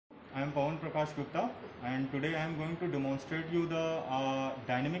I am Gupta, and today I am going to demonstrate you the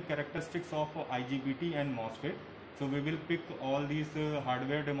dynamic characteristics of IGBT and MOSFET. So we will pick all these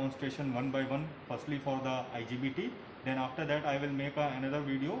hardware demonstration one by one. Firstly for the IGBT, then after that I will make another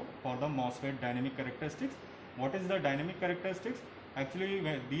video for the MOSFET dynamic characteristics. What is the dynamic characteristics? Actually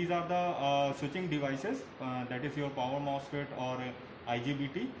these are the switching devices, that is your power MOSFET or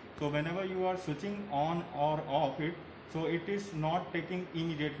IGBT. So whenever you are switching on or off it, so it is not taking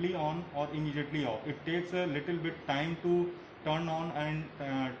immediately on or immediately off. It takes a little bit time to turn on, and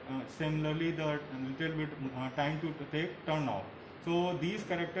similarly the little bit time to take turn off. So these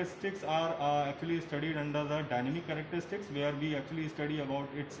characteristics are actually studied under the dynamic characteristics, where we actually study about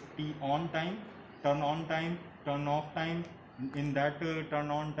its T on time, turn off time. In that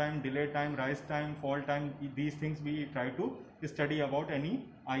turn on time, delay time, rise time, fall time, these things we try to study about any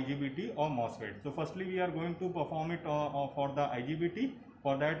IGBT or MOSFET. So firstly we are going to perform it for the IGBT.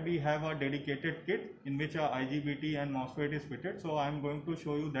 For that we have a dedicated kit in which IGBT and MOSFET is fitted. So I am going to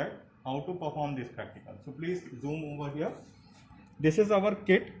show you that how to perform this practical. So please zoom over here. This is our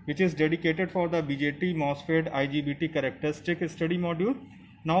kit which is dedicated for the BJT MOSFET IGBT characteristic study module.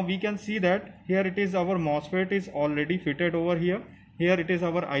 Now we can see that here it is, our MOSFET is already fitted over here. Here it is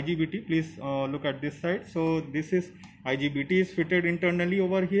our IGBT. Please look at this side. So this is IGBT is fitted internally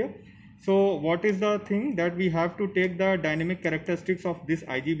over here. So what is the thing that we have to take the dynamic characteristics of this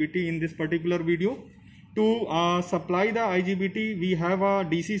IGBT in this particular video. To supply the IGBT, we have a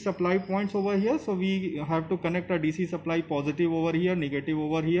DC supply points over here. So we have to connect a DC supply positive over here, negative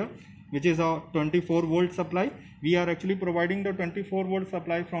over here, which is a 24 volt supply. We are actually providing the 24 volt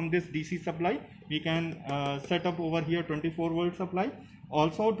supply from this DC supply. We can set up over here 24 volt supply.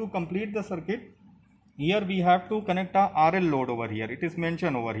 Also to complete the circuit, here we have to connect a RL load over here. It is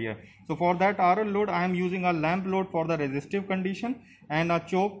mentioned over here. So for that RL load, I am using a lamp load for the resistive condition and a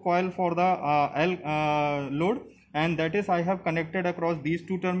choke coil for the L load, and that is I have connected across these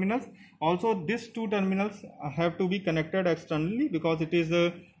two terminals. Also these two terminals have to be connected externally because it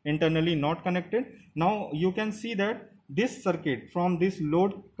is internally not connected. Now you can see that this circuit from this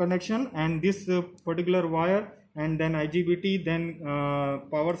load connection and this particular wire, and then IGBT, then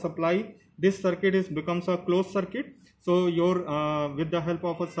power supply, this circuit becomes a closed circuit. So your with the help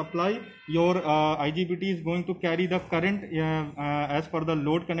of a supply, your IGBT is going to carry the current as per the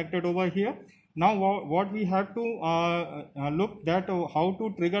load connected over here. Now what we have to look that how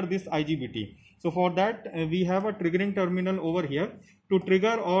to trigger this IGBT. So for that we have a triggering terminal over here. To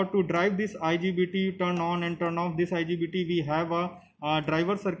trigger or to drive this IGBT, turn on and turn off this IGBT, we have a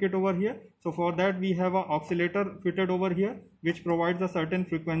driver circuit over here. So for that we have an oscillator fitted over here which provides a certain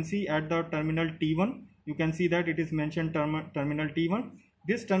frequency at the terminal T1. You can see that it is mentioned terminal T1.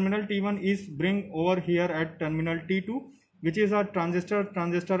 This terminal T1 is bring over here at terminal T2, which is a transistor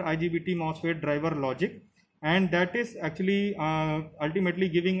IGBT MOSFET driver logic, and that is actually ultimately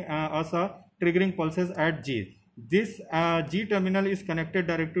giving us a triggering pulses at G. This G terminal is connected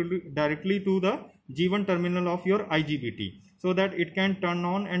directly to the G1 terminal of your IGBT, so that it can turn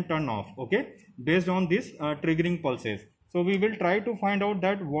on and turn off, okay, based on this triggering pulses. So we will try to find out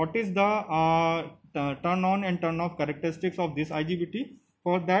that what is the turn on and turn off characteristics of this IGBT.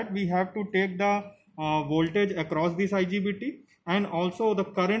 For that we have to take the voltage across this IGBT and also the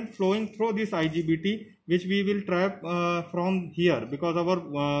current flowing through this IGBT, which we will trap from here, because our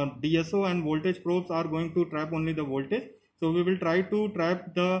DSO and voltage probes are going to trap only the voltage. So we will try to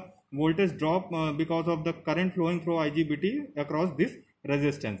trap the voltage drop because of the current flowing through IGBT across this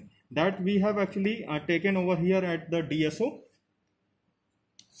resistance, that we have actually taken over here at the DSO.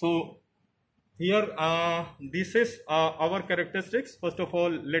 So here this is our characteristics. First of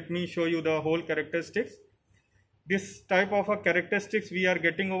all, let me show you the whole characteristics. This type of a characteristics we are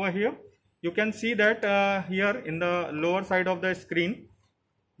getting over here. You can see that here in the lower side of the screen,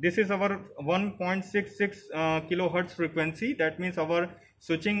 this is our 1.66 kilohertz frequency. That means our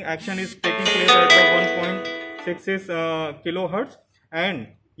switching action is taking place at the 1.66 kilohertz, and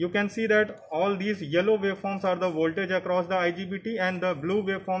you can see that all these yellow waveforms are the voltage across the IGBT and the blue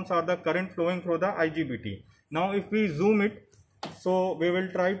waveforms are the current flowing through the IGBT. Now if we zoom it, so we will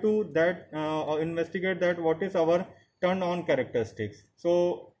try to investigate that what is our turn on characteristics.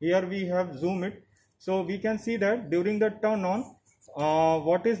 So here we have zoom it. So we can see that during the turn on,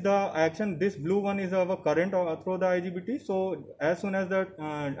 what is the action? This blue one is our current through the IGBT. So as soon as the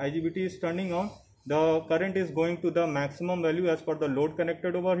IGBT is turning on, the current is going to the maximum value as per the load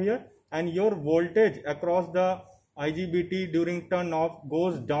connected over here, and your voltage across the IGBT during turn off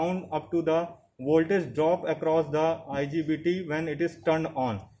goes down up to the voltage drop across the IGBT when it is turned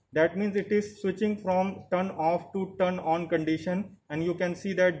on. that means it is switching from turn off to turn on condition, and you can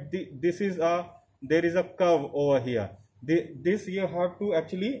see that there is a curve over here. This you have to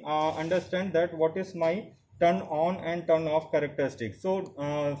actually understand that what is my turn on and turn off characteristics. So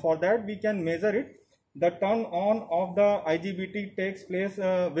for that we can measure it. The turn on of the IGBT takes place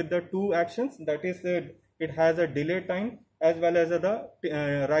with the two actions, that is it has a delay time as well as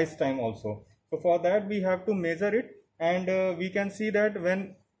the rise time also. So for that we have to measure it, and we can see that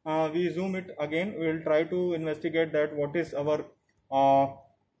when we zoom it again, we will try to investigate that what is our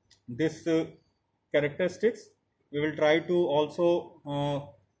this characteristics. We will try to also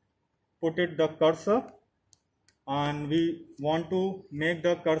put it the cursor, and we want to make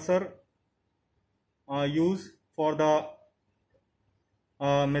the cursor use for the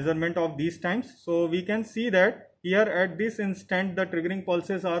measurement of these times. So we can see that here at this instant the triggering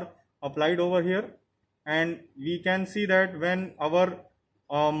pulses are applied over here, and we can see that when our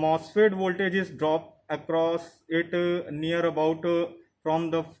MOSFET voltage is dropped across it near about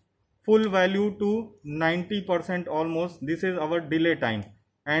from the full value to 90% almost, this is our delay time,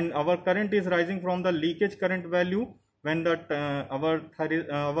 and our current is rising from the leakage current value when the our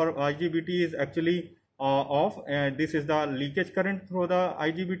IGBT is actually off. This is the leakage current through the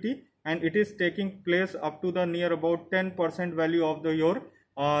IGBT, and it is taking place up to the near about 10% value of your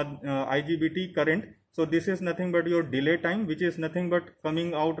IGBT current. So this is nothing but your delay time, which is nothing but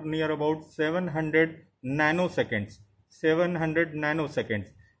coming out near about 700 nanoseconds. 700 nanoseconds.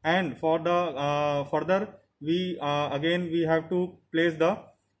 And for the further, we again we have to place the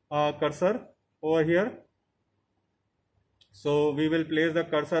cursor over here. So we will place the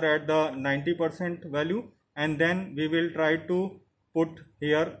cursor at the 90% value, and then we will try to put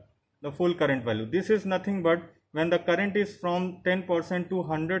here the full current value. This is nothing but when the current is from 10% to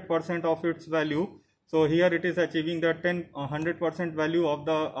 100% of its value. So here it is achieving the 100% value of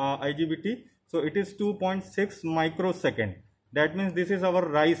the IGBT. So it is 2.6 microsecond. That means this is our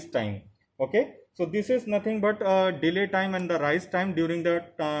rise time. Okay. So this is nothing but delay time and the rise time during the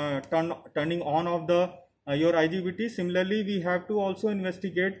turning on of the your IGBT. Similarly, we have to also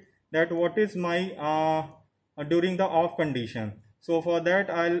investigate that what is my during the off condition. So for that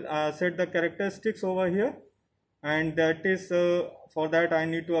I'll set the characteristics over here, and that is for that I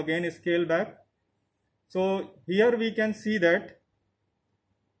need to again scale back. So here we can see that,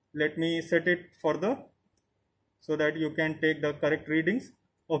 let me set it further so that you can take the correct readings.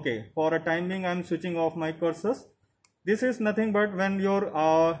 Okay, for a time being I am switching off my cursors. This is nothing but when your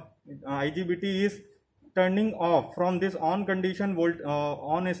IGBT is turning off from this on condition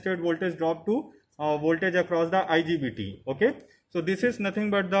on state voltage drop to voltage across the IGBT. Okay, so this is nothing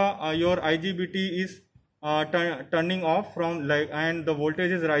but the your IGBT is turning off from and the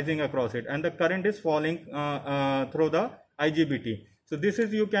voltage is rising across it, and the current is falling through the IGBT. So this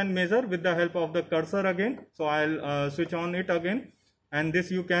is you can measure with the help of the cursor again. So I'll switch on it again, and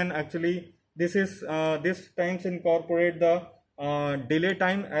this you can actually, this is this times incorporate the delay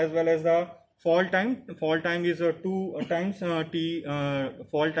time as well as the fall time. Fall time is 2 times t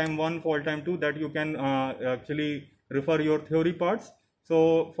fall time 1, fall time 2, that you can actually refer your theory parts.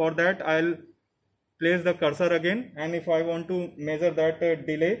 So for that I'll place the cursor again, and if I want to measure that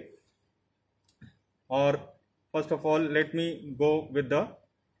delay, or first of all let me go with the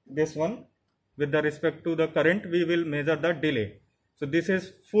this one with the respect to the current, we will measure the delay. So this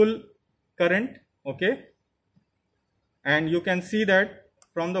is full current. Okay, and you can see that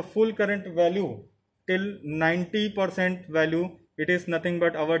from the full current value till 90% value, it is nothing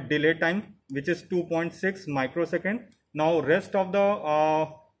but our delay time, which is 2.6 microsecond. Now rest of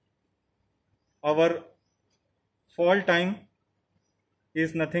the our fall time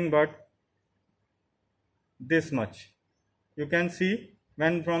is nothing but this much. You can see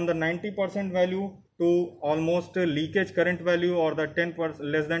when from the 90% value to almost leakage current value, or the 10%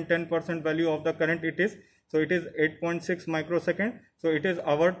 less than 10% value of the current it is. So it is 8.6 microsecond. So it is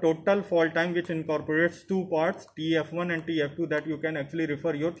our total fall time, which incorporates two parts, TF1 and TF2, that you can actually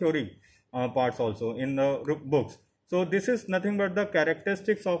refer your theory parts also in the books. So this is nothing but the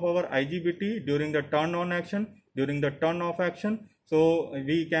characteristics of our IGBT during the turn on action, during the turn off action. So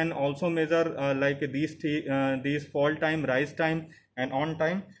we can also measure like these fall time, rise time and on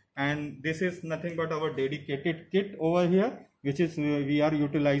time, and this is nothing but our dedicated kit over here, which is we are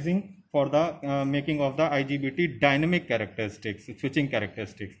utilizing for the making of the IGBT dynamic characteristics, switching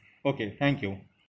characteristics. Okay, thank you.